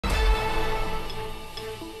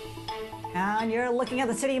And you're looking at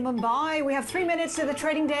the city of Mumbai. We have 3 minutes to the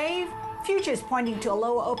trading day. Futures pointing to a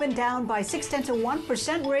lower open, down by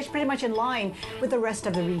 0.6%. We're pretty much in line with the rest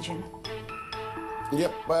of the region.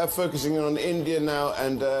 Yep, focusing on India now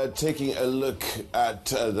and taking a look at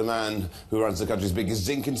the man who runs the country's biggest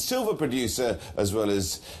zinc and silver producer, as well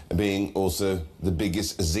as being also the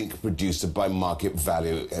biggest zinc producer by market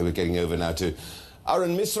value. We're getting over now to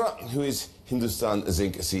Arun Misra, who is Hindustan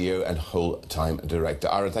Zinc CEO and whole-time director.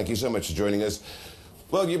 Arun, thank you so much for joining us.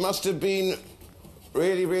 Well, you must have been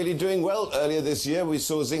really doing well earlier this year. We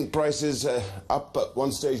saw zinc prices up at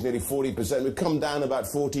one stage nearly 40%. We've come down about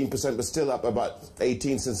 14%, but still up about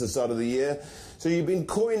 18% since the start of the year. So you've been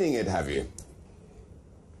coining it, have you?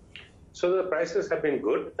 So the prices have been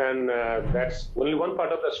good, and that's only one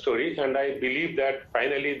part of the story. And I believe that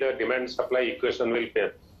finally the demand-supply equation will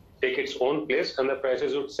take its own place, and the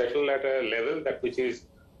prices would settle at a level that which is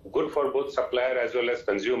good for both supplier as well as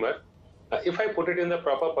consumer. If I put it in the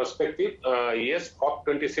proper perspective, yes,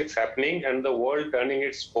 COP26 happening and the world turning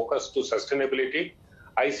its focus to sustainability,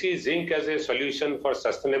 I see zinc as a solution for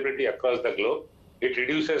sustainability across the globe. It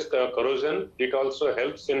reduces corrosion. It also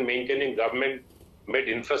helps in maintaining government-made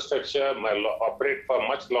infrastructure, operate for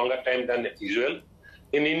much longer time than usual.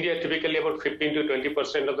 In India, typically about 15 to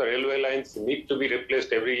 20% of the railway lines need to be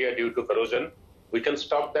replaced every year due to corrosion. We can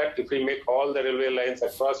stop that if we make all the railway lines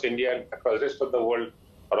across India and across the rest of the world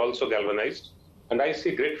are also galvanized. And I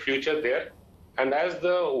see great future there. And as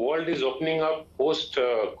the world is opening up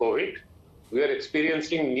post-COVID, we are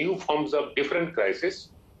experiencing new forms of different crises.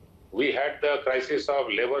 We had the crisis of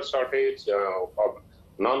labor shortage, of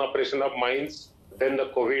non-operation of mines, then the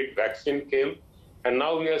COVID vaccine came, and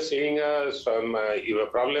now we are seeing some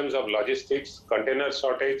problems of logistics, container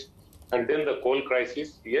shortage, and then the coal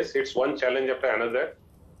crisis. Yes, it's one challenge after another,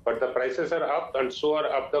 but the prices are up, and so are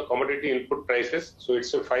up the commodity input prices. So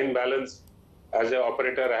it's a fine balance. As an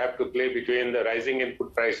operator, I have to play between the rising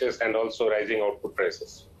input prices and also rising output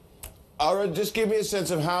prices. Arun, just give me a sense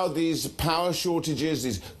of how these power shortages,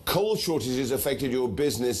 these coal shortages affected your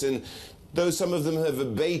business, and though some of them have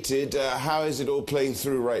abated, how is it all playing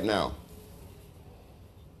through right now?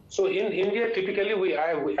 So in India, typically,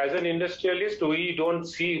 as an industrialist, we don't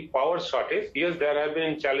see power shortage. Yes, there have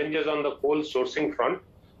been challenges on the coal sourcing front.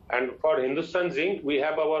 And for Hindustan Zinc, we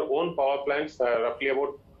have our own power plants, roughly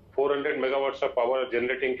about 400 megawatts of power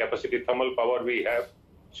generating capacity, thermal power we have.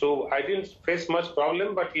 So I didn't face much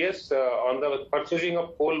problem, but yes, on the purchasing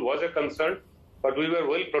of coal was a concern, but we were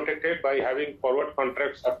well protected by having forward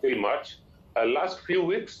contracts up till March. Last few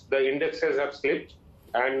weeks, the indexes have slipped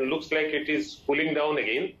and looks like it is cooling down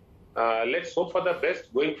again. Let's hope for the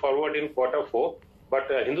best going forward in Q4, but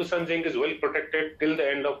Hindustan Zinc is well protected till the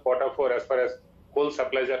end of Q4 as far as coal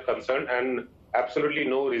supplies are concerned, and absolutely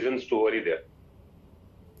no reasons to worry there.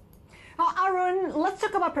 Arun, let's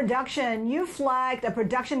talk about production. You flagged a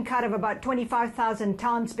production cut of about 25,000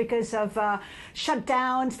 tons because of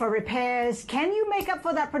shutdowns for repairs. Can you make up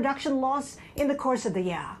for that production loss in the course of the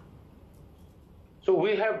year? So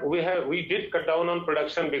we did cut down on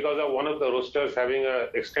production because of one of the roasters having an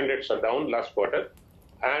extended shutdown last quarter.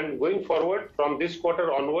 And going forward, from this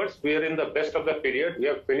quarter onwards, we are in the best of the period. We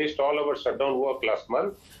have finished all our shutdown work last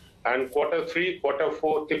month. And Q3,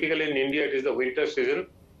 Q4, typically in India, it is the winter season.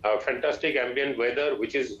 Fantastic ambient weather,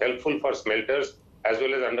 which is helpful for smelters as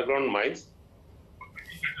well as underground mines.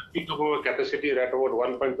 Peak of our capacity at about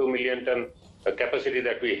 1.2 million ton capacity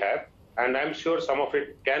that we have. And I'm sure some of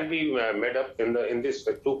it can be made up in these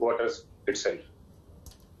 2 quarters itself.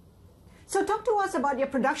 So talk to us about your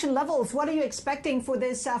production levels. What are you expecting for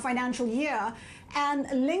this financial year? And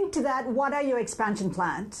linked to that, what are your expansion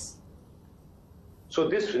plans? So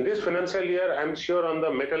in this financial year, I'm sure on the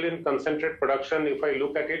metal in concentrate production, if I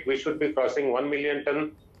look at it, we should be crossing 1 million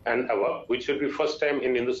ton and above, which should be first time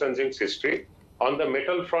in Hindustan Zinc's history. On the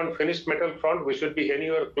metal front, finished metal front, we should be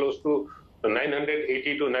anywhere close to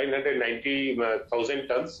 980 to 990,000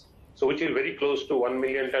 tons, so which is very close to 1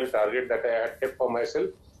 million ton target that I had kept for myself.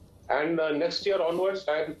 And next year onwards,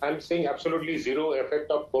 I'm seeing absolutely zero effect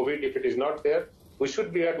of COVID. If it is not there, we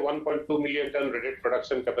should be at 1.2 million ton rated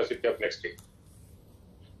production capacity of next year.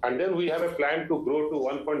 And then we have a plan to grow to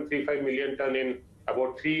 1.35 million ton in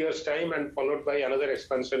about 3 years' time, and followed by another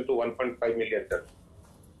expansion to 1.5 million ton.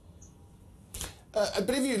 I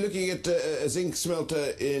believe you're looking at a zinc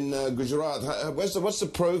smelter in Gujarat. What's the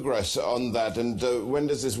progress on that, and when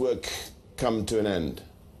does this work come to an end?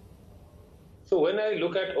 So when I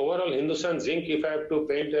look at overall Hindustan Zinc, if I have to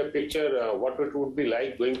paint a picture what it would be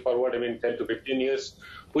like going forward, 10 to 15 years,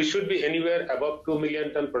 we should be anywhere above 2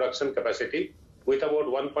 million ton production capacity, with about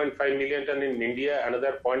 1.5 million ton in India,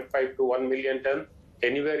 another 0.5 to 1 million ton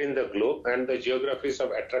anywhere in the globe, and the geographies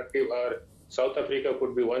of attractive are South Africa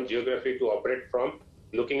could be one geography to operate from,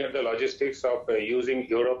 looking at the logistics of using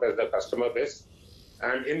Europe as the customer base.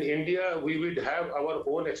 And in India, we would have our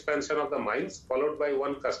own expansion of the mines, followed by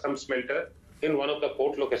one custom smelter in one of the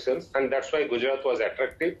port locations, and that's why Gujarat was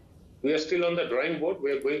attractive. We are still on the drawing board.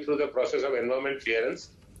 We are going through the process of environment clearance.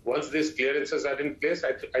 Once these clearances are in place,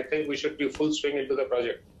 I think we should be full swing into the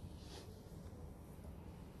project.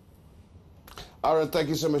 Arun, thank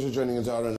you so much for joining us, Arun.